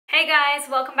Hey guys,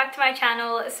 welcome back to my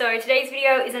channel. So today's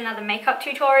video is another makeup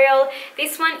tutorial.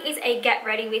 This one is a get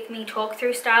ready with me talk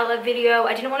through style of video.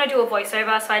 I didn't want to do a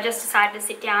voiceover, so I just decided to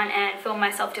sit down and film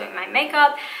myself doing my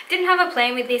makeup. Didn't have a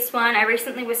plan with this one. I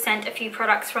recently was sent a few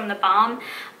products from the Balm,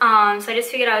 so I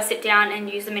just figured I would sit down and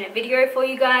use them in a video for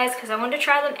you guys because I wanted to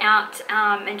try them out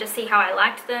and just see how I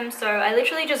liked them. So I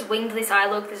literally just winged this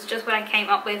eye look. This is just what I came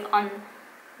up with on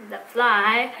the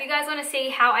fly. If you guys want to see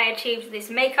how I achieved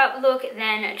this makeup look,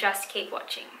 then just keep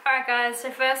watching. Alright guys, so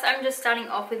first I'm just starting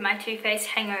off with my Too Faced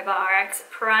Hangover RX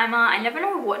primer. I never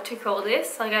know what to call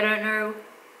this, like I don't know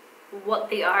what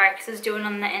the RX is doing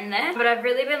on the end there, but I've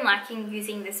really been liking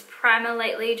using this primer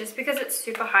lately just because it's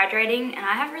super hydrating, and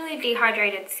I have really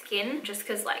dehydrated skin just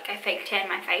because like I fake tan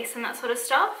my face and that sort of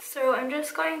stuff. So I'm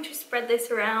just going to spread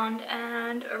this around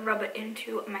and rub it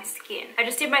into my skin. I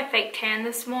just did my fake tan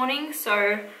this morning,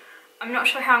 so I'm not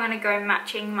sure how I'm going to go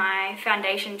matching my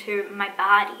foundation to my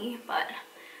body, but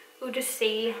we'll just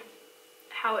see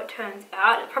how it turns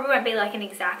out. It probably won't be like an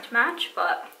exact match,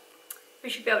 but we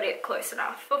should be able to get close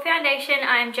enough. For foundation,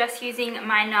 I'm just using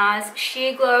my NARS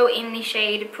Sheer Glow in the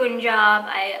shade Punjab.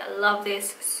 I love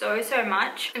this so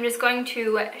much. I'm just going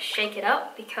to shake it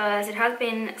up because it has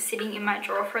been sitting in my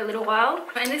drawer for a little while.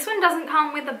 And this one doesn't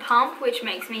come with a pump, which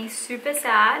makes me super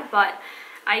sad, but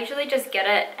I usually just get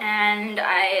it and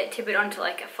I tip it onto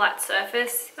like a flat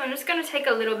surface. So I'm just going to take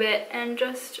a little bit and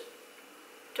just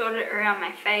dot it around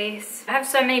my face. I have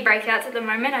so many breakouts at the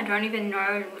moment, I don't even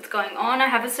know what's going on. I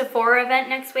have a Sephora event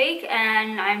next week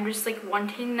and I'm just like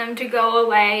wanting them to go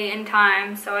away in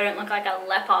time so I don't look like a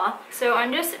leper. So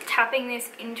I'm just tapping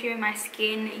this into my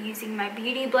skin using my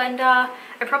beauty blender.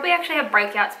 I probably actually have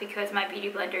breakouts because my beauty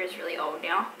blender is really old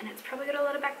now and it's probably got a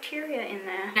lot of bacteria in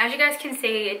there. And as you guys can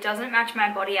see, it doesn't match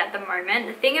my body at the moment.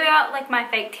 The thing about like my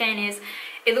fake tan is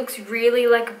it looks really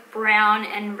like brown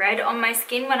and red on my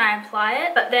skin when I apply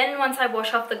it, but then once I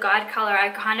wash off the guide color I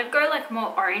kind of go like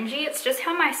more orangey. It's just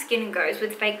how my skin goes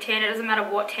with fake tan. It doesn't matter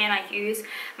what tan I use,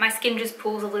 my skin just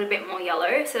pulls a little bit more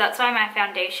yellow. So that's why my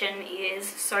foundation is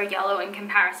so yellow in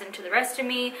comparison to the rest of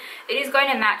me. It is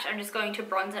going to match. I'm just going to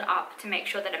bronze it up to make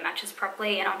sure that it matches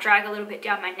properly, and I'll drag a little bit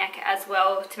down my neck as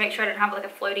well to make sure I don't have like a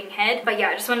floating head. But yeah,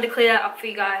 I just wanted to clear that up for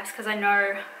you guys because I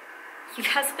know you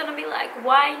guys are gonna be like,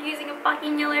 why are you using a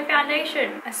fucking yellow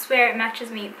foundation? I swear it matches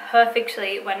me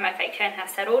perfectly when my fake tan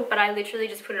has settled, but I literally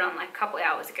just put it on like a couple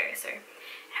hours ago, so it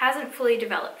hasn't fully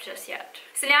developed just yet.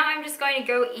 So now I'm just going to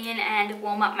go in and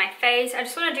warm up my face. I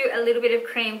just want to do a little bit of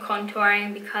cream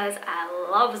contouring because I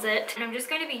loves it. And I'm just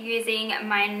going to be using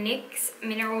my NYX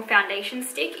Mineral Foundation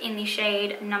Stick in the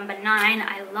shade number 9.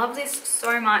 I love this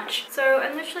so much. So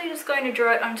I'm literally just going to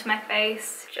draw it onto my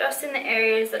face, just in the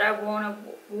areas that I want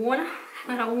to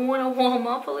warm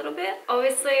up a little bit.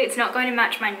 Obviously it's not going to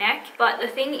match my neck, but the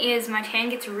thing is my tan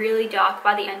gets really dark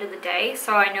by the end of the day,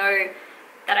 so I know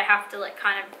that I have to like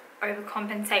kind of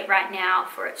overcompensate right now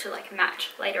for it to like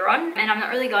match later on. And I'm not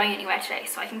really going anywhere today,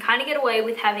 so I can kind of get away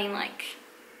with having like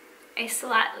a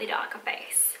slightly darker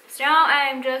face. So now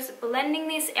I'm just blending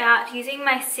this out using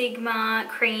my Sigma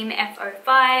Cream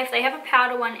F05. They have a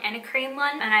powder one and a cream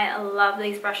one, and I love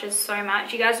these brushes so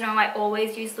much. You guys know I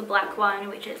always use the black one,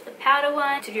 which is the powder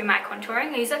one, to do my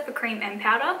contouring. I use that for cream and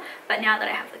powder, but now that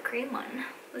I have the cream one,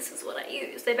 this is what I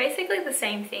use. They're basically the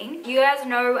same thing. You guys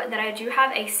know that I do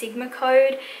have a Sigma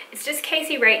code. It's just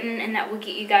kaseyrayton, and that will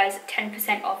get you guys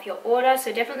 10% off your order.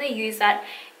 So definitely use that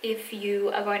if you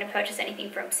are going to purchase anything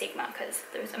from Sigma, because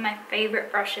those are my favorite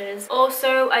brushes.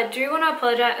 Also, I do want to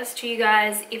apologize to you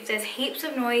guys if there's heaps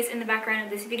of noise in the background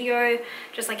of this video,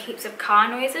 just like heaps of car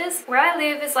noises. Where I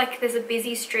live is like there's a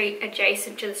busy street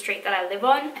adjacent to the street that I live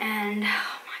on, and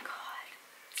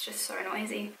just so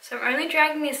noisy. So I'm only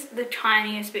dragging this the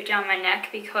tiniest bit down my neck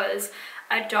because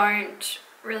I don't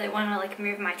really want to like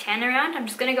move my tan around. I'm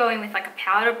just going to go in with like a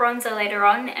powder bronzer later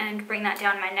on and bring that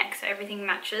down my neck so everything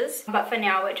matches. But for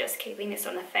now we're just keeping this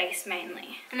on the face mainly.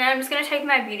 And then I'm just going to take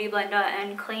my beauty blender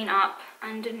and clean up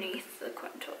underneath the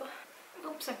contour.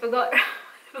 Oops, I forgot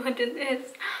I did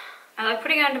this. I like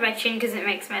putting it under my chin because it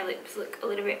makes my lips look a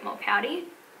little bit more pouty.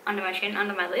 Under my chin,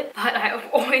 under my lip, but I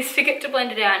always forget to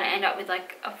blend it out and end up with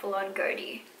like a full-on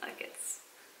goatee. Like it's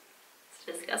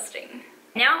disgusting.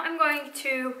 Now I'm going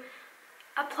to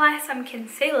apply some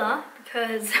concealer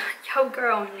because your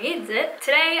girl needs it.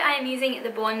 Today I am using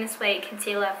the Born This Way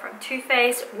concealer from Too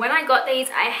Faced. When I got these,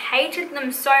 I hated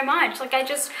them so much. Like I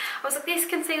was like, this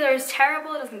concealer is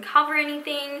terrible, it doesn't cover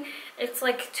anything, it's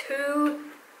like too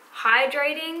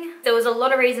hydrating. There was a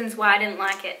lot of reasons why I didn't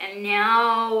like it, and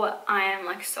now I am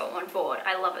like so on board.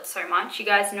 I love it so much. You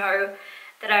guys know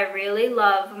that I really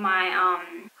love my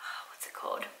what's it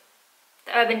called,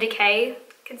 the Urban Decay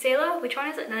concealer. Which one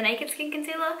is it? The Naked Skin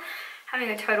concealer. Having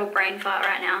a total brain fart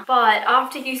right now. But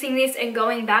after using this and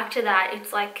going back to that,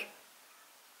 it's like,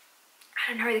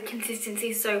 I don't know, the consistency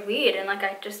is so weird and like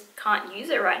I just can't use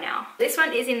it right now. This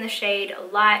one is in the shade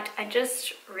Light. I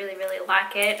just really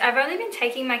like it. I've only been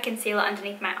taking my concealer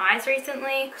underneath my eyes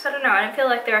recently because I don't know, I don't feel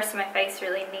like the rest of my face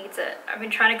really needs it. I've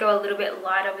been trying to go a little bit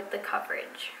lighter with the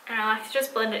coverage. And I like to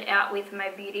just blend it out with my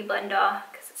beauty blender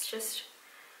because it's just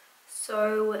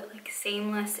so like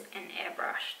seamless and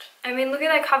airbrushed. I mean, look at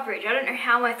that coverage. I don't know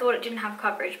how I thought it didn't have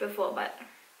coverage before, but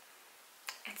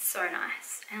it's so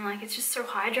nice. And like, it's just so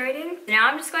hydrating. Now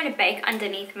I'm just going to bake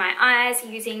underneath my eyes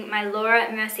using my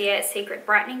Laura Mercier Secret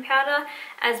Brightening Powder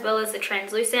as well as the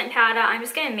translucent powder. I'm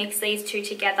just going to mix these two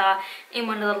together in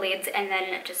one of the lids and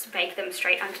then just bake them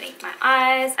straight underneath my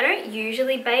eyes. I don't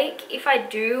usually bake. If I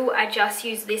do, I just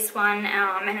use this one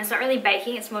and it's not really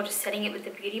baking, it's more just setting it with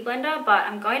the beauty blender. But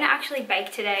I'm going to actually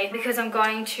bake today because I'm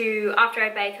going to, after I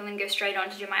bake, I'm going to go straight on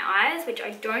to do my eyes, which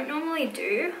I don't normally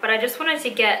do. But I just wanted to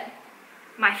get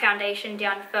my foundation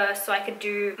down first so I could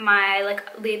do my like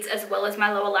lids as well as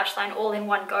my lower lash line all in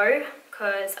one go,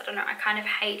 because I don't know, I kind of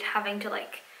hate having to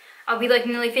like, I'll be like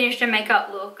nearly finished a makeup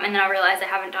look and then I realize I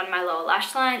haven't done my lower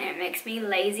lash line and it makes me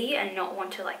lazy and not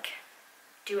want to like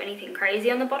do anything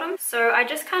crazy on the bottom. So I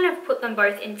just kind of put them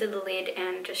both into the lid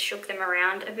and just shook them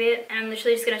around a bit, and I'm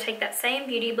literally just going to take that same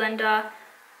beauty blender,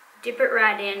 dip it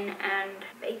right in and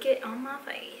bake it on my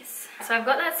face. So I've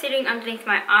got that sitting underneath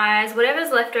my eyes.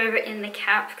 Whatever's left over in the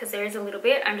cap, because there is a little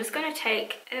bit, I'm just going to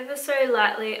take ever so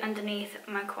lightly underneath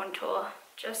my contour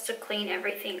just to clean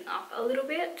everything up a little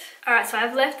bit. Alright, so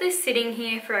I've left this sitting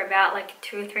here for about like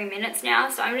 2 or 3 minutes now.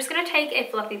 So I'm just going to take a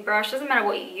fluffy brush, doesn't matter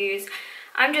what you use.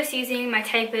 I'm just using my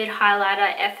tapered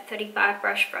highlighter F35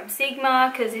 brush from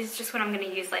Sigma because this is just what I'm going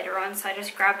to use later on. So I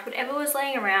just grabbed whatever was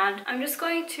laying around. I'm just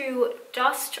going to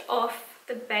dust off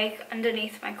the bake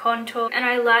underneath my contour, and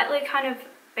I lightly kind of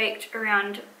baked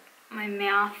around my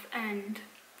mouth and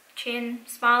chin,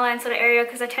 smile line sort of area,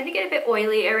 because I tend to get a bit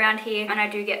oily around here and I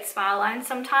do get smile lines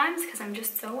sometimes because I'm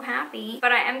just so happy.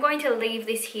 But I am going to leave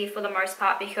this here for the most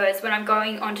part because when I'm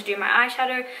going on to do my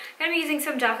eyeshadow, I'm going to be using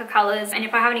some darker colours, and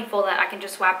if I have any fallout I can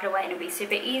just wipe it away and it'll be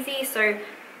super easy. So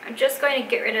I'm just going to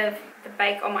get rid of the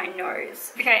bake on my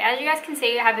nose. Okay, as you guys can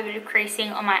see, I have a bit of creasing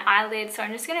on my eyelid, so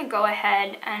I'm just going to go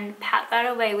ahead and pat that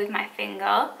away with my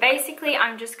finger. Basically,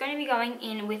 I'm just going to be going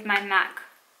in with my MAC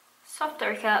Soft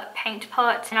Ochre paint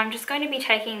pot, and I'm just going to be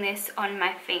taking this on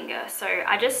my finger. So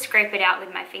I just scrape it out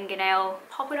with my fingernail,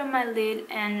 pop it on my lid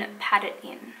and pat it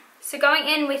in. So going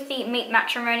in with the Meet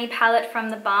Matrimony palette from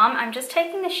the Balm, I'm just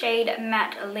taking the shade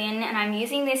Matte Lin and I'm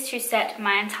using this to set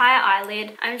my entire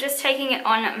eyelid. I'm just taking it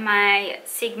on my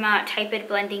Sigma Tapered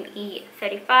Blending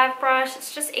E35 brush.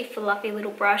 It's just a fluffy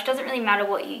little brush, doesn't really matter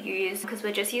what you use because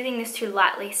we're just using this to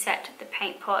lightly set the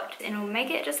paint pot, and it'll make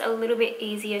it just a little bit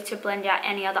easier to blend out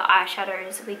any other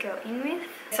eyeshadows we go in with.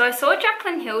 So I saw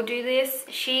Jaclyn Hill do this.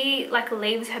 She like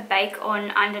leaves her bake on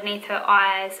underneath her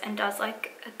eyes and does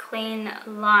like a clean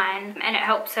line, and it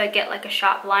helps her get like a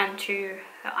sharp line to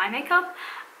her eye makeup.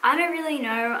 I don't really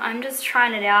know, I'm just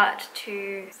trying it out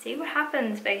to see what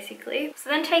happens basically.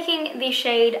 So then taking the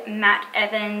shade Matte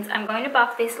Evans, I'm going to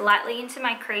buff this lightly into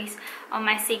my crease on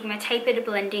my Sigma Tapered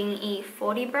Blending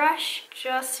E40 brush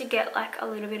just to get like a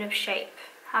little bit of shape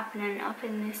happening up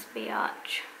in this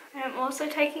biatch. And I'm also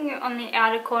taking it on the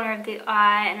outer corner of the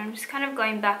eye and I'm just kind of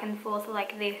going back and forth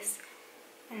like this,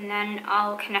 and then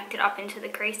I'll connect it up into the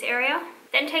crease area.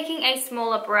 Then taking a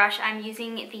smaller brush, I'm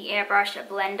using the Airbrush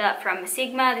Blender from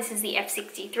Sigma. This is the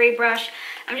F63 brush.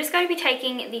 I'm just going to be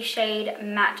taking the shade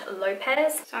Matte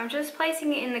Lopez. So I'm just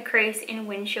placing it in the crease in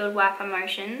windshield wiper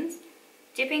motions,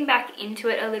 dipping back into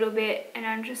it a little bit, and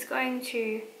I'm just going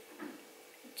to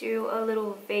do a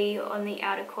little V on the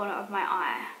outer corner of my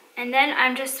eye. And then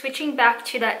I'm just switching back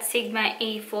to that Sigma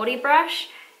E40 brush,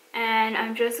 and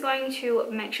I'm just going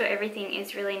to make sure everything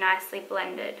is really nicely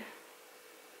blended.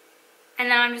 And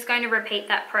then I'm just going to repeat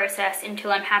that process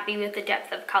until I'm happy with the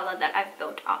depth of colour that I've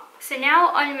built up. So now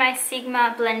on my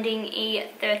Sigma Blending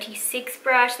E36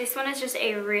 brush, this one is just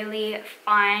a really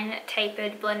fine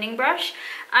tapered blending brush.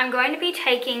 I'm going to be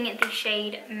taking the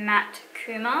shade Matte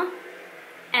Kuma,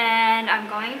 and I'm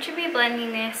going to be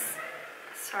blending this.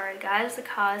 Sorry guys, the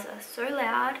cars are so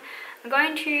loud. I'm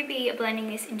going to be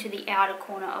blending this into the outer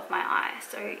corner of my eye,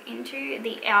 so into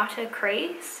the outer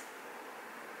crease,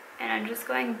 and I'm just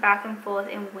going back and forth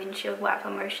in windshield wiper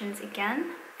motions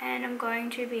again, and I'm going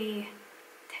to be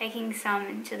taking some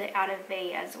into the outer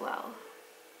V as well.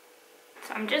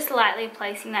 So I'm just lightly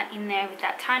placing that in there with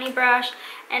that tiny brush,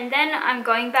 and then I'm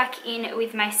going back in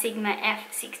with my Sigma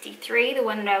F63, the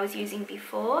one that I was using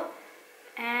before,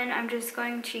 And I'm just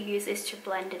going to use this to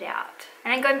blend it out.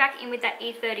 And then going back in with that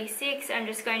E36, I'm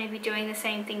just going to be doing the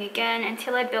same thing again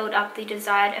until I build up the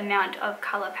desired amount of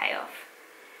colour payoff.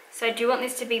 So I do want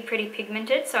this to be pretty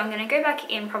pigmented, so I'm going to go back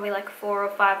in probably like 4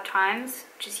 or 5 times,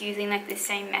 just using like the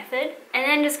same method. And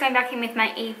then just going back in with my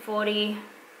E40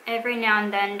 every now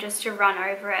and then just to run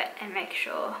over it and make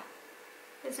sure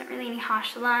there's not really any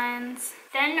harsh lines.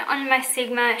 Then on my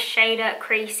Sigma Shader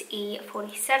Crease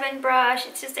E47 brush,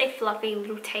 it's just a fluffy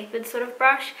little tapered sort of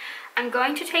brush. I'm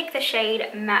going to take the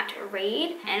shade Matte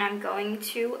Reed and I'm going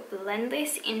to blend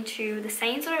this into the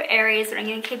same sort of areas, but I'm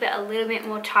going to keep it a little bit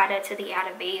more tighter to the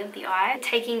outer V of the eye.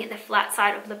 Taking the flat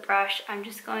side of the brush, I'm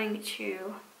just going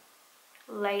to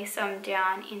lay some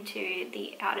down into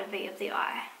the outer V of the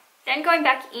eye. Then going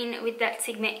back in with that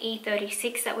Sigma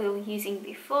E36 that we were using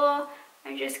before,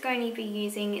 I'm just going to be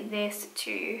using this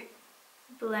to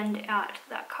blend out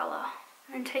that colour.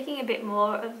 And taking a bit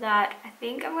more of that, I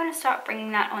think I'm going to start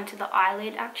bringing that onto the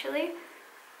eyelid actually.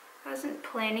 I wasn't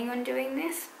planning on doing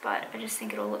this, but I just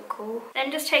think it'll look cool.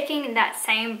 Then just taking that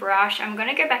same brush, I'm going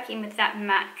to go back in with that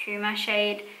Matte Kuma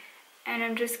shade, and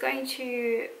I'm just going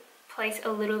to place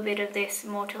a little bit of this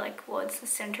more to like towards the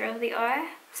centre of the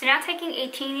eye. So now taking a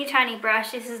teeny tiny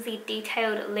brush, this is the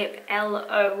Detailed Lip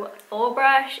L04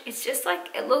 brush. It's just like,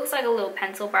 it looks like a little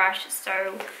pencil brush,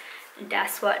 so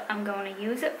that's what I'm going to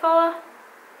use it for.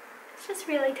 It's just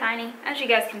really tiny, as you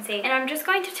guys can see. And I'm just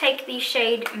going to take the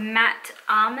shade Matte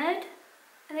Armored,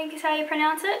 I think is how you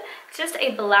pronounce it. It's just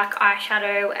a black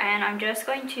eyeshadow, and I'm just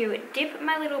going to dip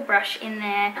my little brush in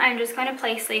there. I'm just going to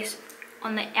place this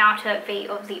on the outer V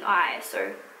of the eye,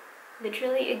 so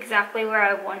literally exactly where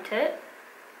I want it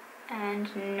and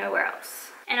nowhere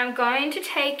else. And I'm going to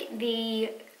take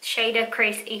the Shader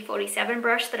Crease E47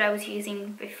 brush that I was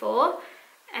using before,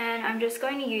 and I'm just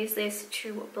going to use this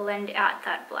to blend out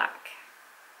that black.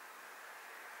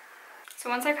 So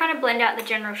once I kind of blend out the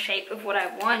general shape of what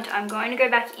I want, I'm going to go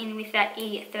back in with that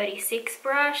E36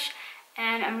 brush,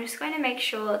 and I'm just going to make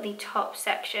sure the top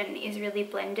section is really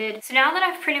blended. So now that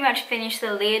I've pretty much finished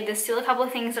the lid, there's still a couple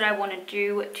of things that I want to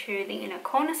do to the inner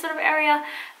corner sort of area,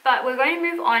 but we're going to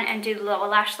move on and do the lower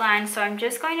lash line. So I'm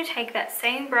just going to take that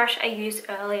same brush I used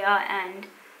earlier and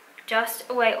just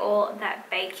away all that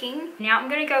baking. Now I'm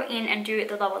going to go in and do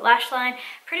the lower lash line.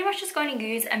 Pretty much just going to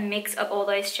use a mix of all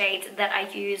those shades that I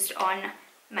used on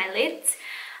my lids,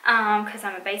 because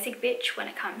I'm a basic bitch when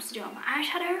it comes to doing my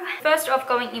eyeshadow. First off,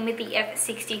 going in with the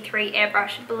F63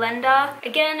 airbrush blender.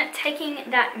 Again, taking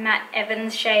that Matte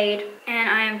Evans shade, and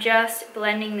I am just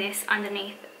blending this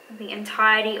underneath the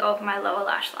entirety of my lower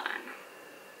lash line.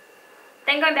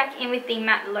 Then going back in with the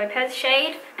Matte Lopez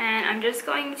shade, and I'm just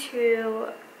going to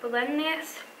blend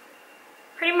this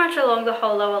pretty much along the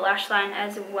whole lower lash line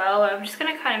as well. I'm just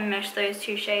going to kind of mesh those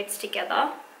two shades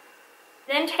together.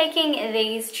 Then taking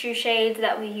these two shades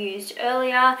that we used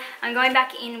earlier, I'm going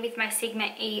back in with my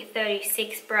Sigma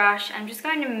E36 brush. I'm just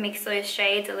going to mix those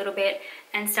shades a little bit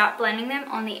and start blending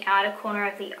them on the outer corner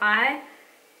of the eye.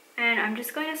 And I'm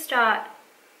just going to start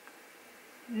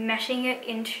meshing it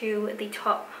into the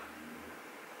top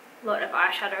lot of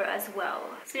eyeshadow as well.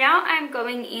 So now I'm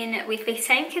going in with the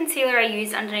same concealer I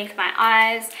used underneath my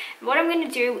eyes. What I'm going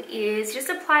to do is just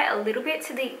apply a little bit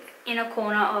to the inner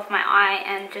corner of my eye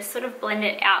and just sort of blend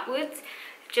it outwards,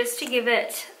 just to give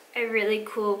it a really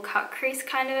cool cut crease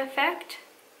kind of effect.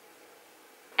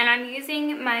 And I'm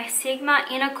using my Sigma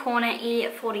Inner Corner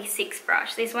E46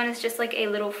 brush. This one is just like a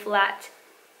little flat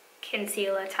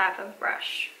concealer type of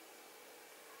brush.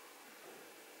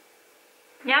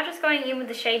 Now just going in with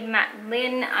the shade Matte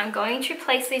Lin, I'm going to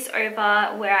place this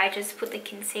over where I just put the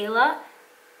concealer,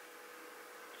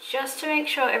 just to make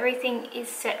sure everything is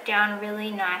set down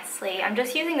really nicely. I'm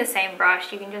just using the same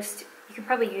brush. You can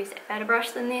probably use a better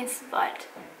brush than this, but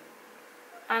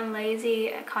I'm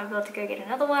lazy. I can't be able to go get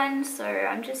another one, so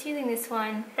I'm just using this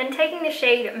one. Then taking the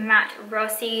shade Matte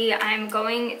Rossi, I'm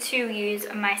going to use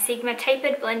my Sigma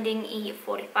Tapered Blending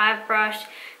E45 brush.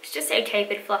 It's just a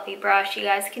tapered fluffy brush. You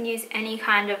guys can use any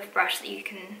kind of brush that you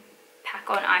can pack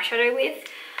on eyeshadow with.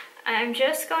 I'm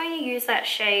just going to use that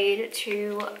shade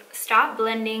to start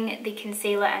blending the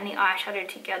concealer and the eyeshadow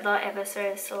together ever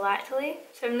so slightly.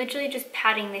 So I'm literally just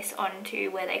patting this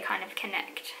onto where they kind of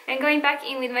connect. Then going back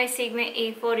in with my Sigma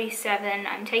E47,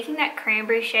 I'm taking that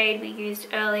cranberry shade we used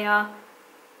earlier,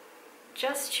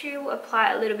 just to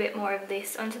apply a little bit more of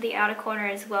this onto the outer corner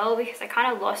as well, because I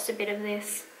kind of lost a bit of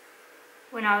this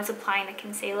when I was applying the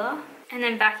concealer. And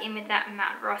then back in with that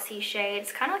Matte Rossi shade.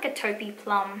 It's kind of like a taupey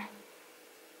plum,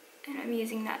 and I'm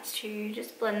using that to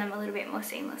just blend them a little bit more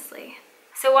seamlessly.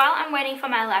 So while I'm waiting for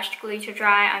my lash glue to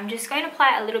dry, I'm just going to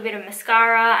apply a little bit of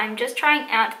mascara. I'm just trying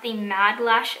out the Mad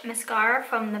Lash mascara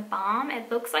from the Balm.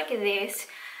 It looks like this.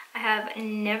 I have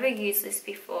never used this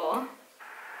before.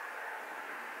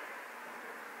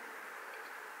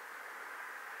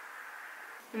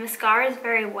 The mascara is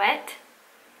very wet.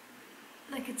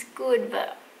 Like, it's good,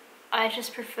 but I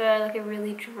just prefer like a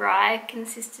really dry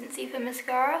consistency for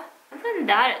mascara. Other than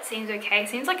that, it seems okay. It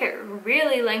seems like it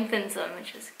really lengthens them,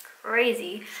 which is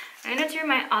crazy. I'm gonna do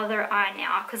my other eye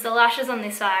now because the lashes on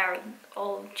this eye are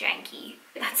all janky.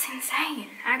 That's insane.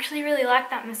 I actually really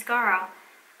like that mascara.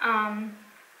 I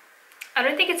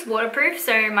don't think it's waterproof,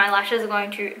 so my lashes are going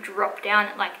to drop down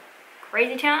at like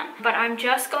crazy town. But I'm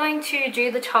just going to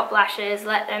do the top lashes,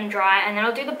 let them dry, and then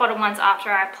I'll do the bottom ones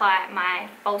after I apply my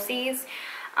falsies.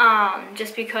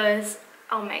 Just because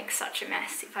I'll make such a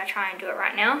mess if I try and do it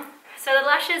right now. So the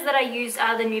lashes that I use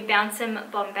are the new Balm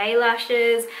Bombay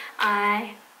lashes.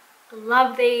 I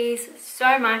love these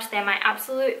so much. They're my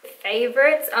absolute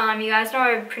favorites. You guys know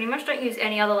I pretty much don't use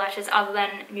any other lashes other than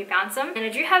new Balm. And I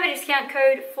do have a discount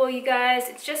code for you guys.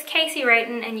 It's just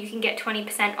kaseyrayton, and you can get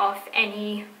 20% off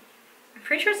any, I'm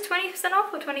pretty sure it's 20%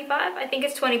 off or 25. I think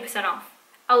it's 20% off.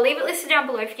 I'll leave it listed down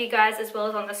below for you guys as well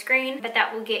as on the screen, but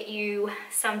that will get you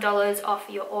some dollars off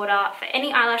your order for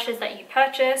any eyelashes that you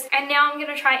purchase. And now I'm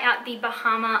going to try out the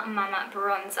Bahama Mama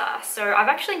bronzer. So I've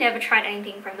actually never tried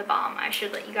anything from the Balm. I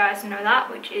should let you guys know that,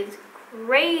 which is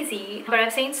crazy. But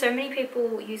I've seen so many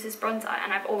people use this bronzer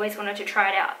and I've always wanted to try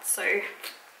it out. So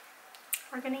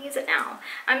we're going to use it now.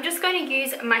 I'm just going to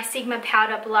use my Sigma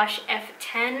Powder Blush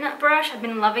F10 brush. I've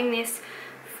been loving this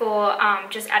for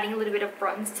just adding a little bit of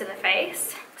bronze to the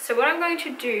face. So what I'm going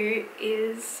to do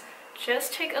is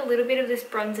just take a little bit of this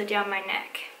bronzer down my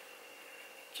neck.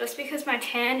 Just because my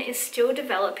tan is still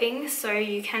developing, so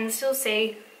you can still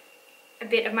see a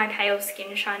bit of my pale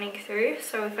skin shining through.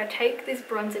 So if I take this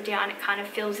bronzer down, it kind of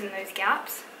fills in those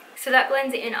gaps. So that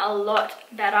blends it in a lot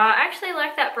better. I actually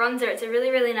like that bronzer. It's a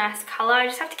really, really nice color. I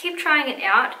just have to keep trying it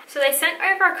out. So they sent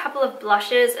over a couple of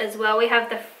blushes as well. We have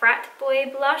the Frat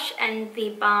Boy blush and the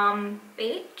Balm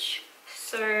Beach.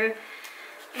 So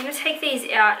I'm gonna take these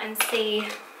out and see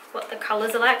what the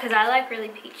colors are like, because I like really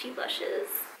peachy blushes.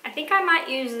 I think I might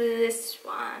use this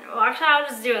one. Well, actually I'll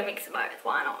just do a mix of both.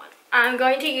 Why not? I'm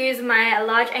going to use my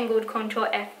Large Angled Contour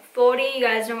F40. You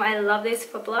guys know I love this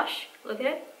for blush. Look at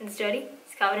it. It's dirty.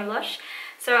 Covered in blush.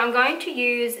 So I'm going to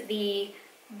use the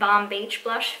Balm Beach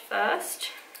blush first.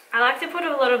 I like to put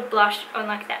a lot of blush on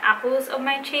like the apples of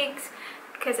my cheeks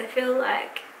because I feel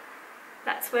like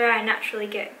that's where I naturally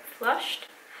get flushed.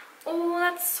 Oh,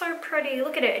 that's so pretty.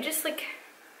 Look at it. It just like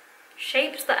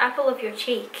shapes the apple of your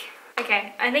cheek.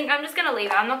 Okay, I think I'm just going to leave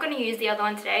it. I'm not going to use the other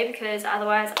one today because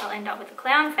otherwise I'll end up with a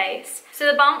clown face. So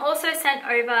the Balm also sent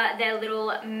over their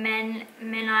little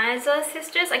Manizer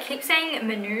sisters. I keep saying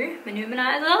Manizer.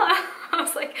 I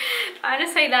was like trying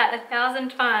to say that 1,000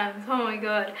 times. Oh my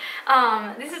god.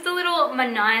 This is the little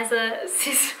Manizer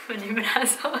sister.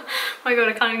 Manizer. Oh my god,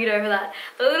 I can't even get over that.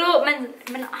 The little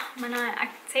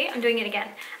see, I'm doing it again.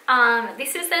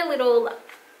 This is their little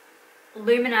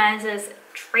Luminizers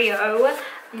trio.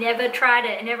 Never tried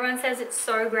it and everyone says it's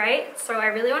so great, so I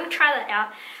really want to try that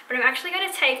out. But I'm actually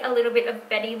going to take a little bit of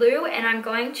Betty Lou and I'm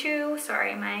going to,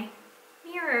 sorry, my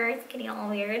mirror is getting all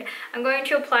weird. I'm going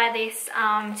to apply this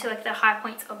to like the high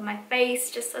points of my face,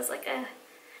 just as like a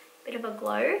bit of a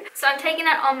glow. So I'm taking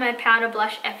that on my Powder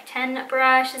Blush F10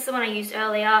 brush. This is the one I used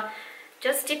earlier.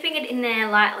 Just dipping it in there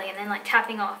lightly and then like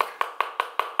tapping off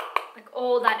like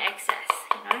all that excess,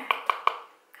 you know,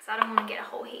 because I don't want to get a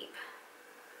whole heap.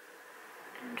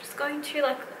 I'm just going to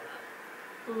like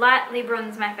lightly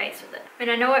bronze my face with it. I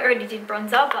mean, I know I already did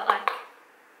bronzer, but like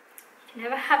you can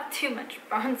never have too much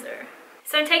bronzer.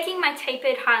 So I'm taking my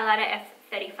tapered highlighter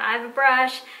F35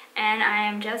 brush and I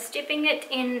am just dipping it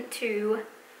into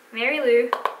Mary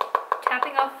Lou,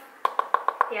 tapping off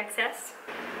the excess.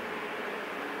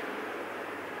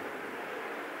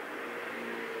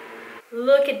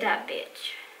 Look at that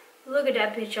bitch. Look at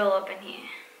that bitch all up in here.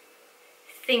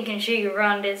 Thinking she could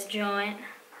run this joint.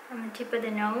 From the tip of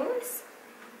the nose,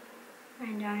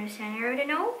 and down the center of the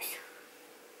nose,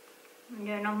 and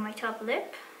then on my top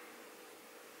lip,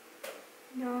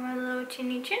 down my little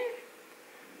chinny chin,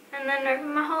 and then over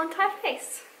my whole entire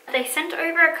face. They sent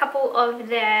over a couple of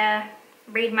their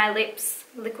Read My Lips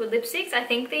liquid lipsticks. I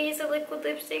think these are liquid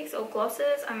lipsticks or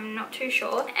glosses, I'm not too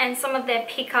sure. And some of their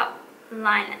pickup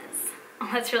liners. Oh,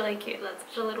 that's really cute. That's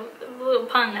such a little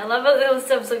pun. I love it. Little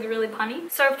stuff's like really punny.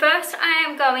 So first I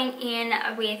am going in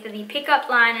with the Pickup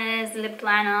Liners lip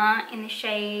liner in the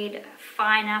shade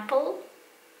Pineapple.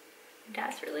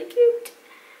 That's really cute.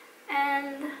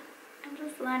 And I'm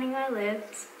just lining my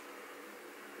lips.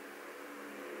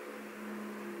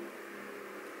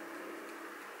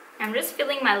 I'm just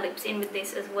filling my lips in with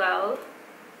this as well.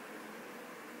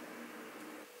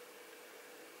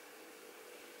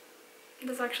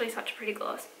 This is actually such a pretty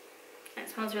gloss. And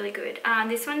it smells really good.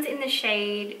 This one's in the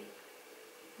shade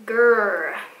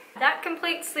Grrr. That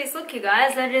completes this look, you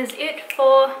guys. That is it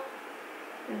for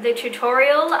the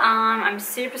tutorial. I'm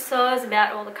super sauce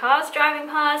about all the cars driving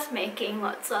past, making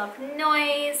lots of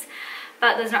noise,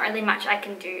 but there's not really much I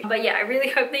can do. But yeah, I really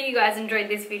hope that you guys enjoyed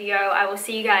this video. I will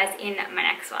see you guys in my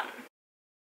next one.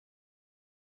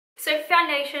 So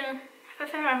foundation,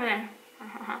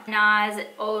 NARS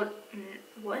old,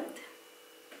 what?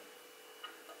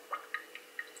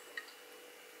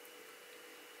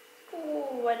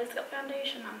 Oh, I just got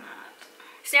foundation on that.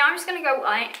 So now I'm just gonna go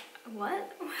white.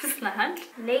 What was that?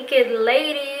 Naked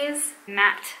Ladies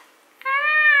matte.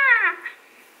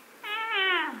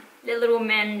 The little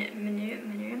menu.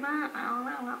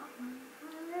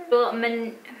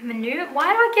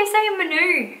 Why do I keep saying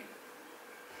menu?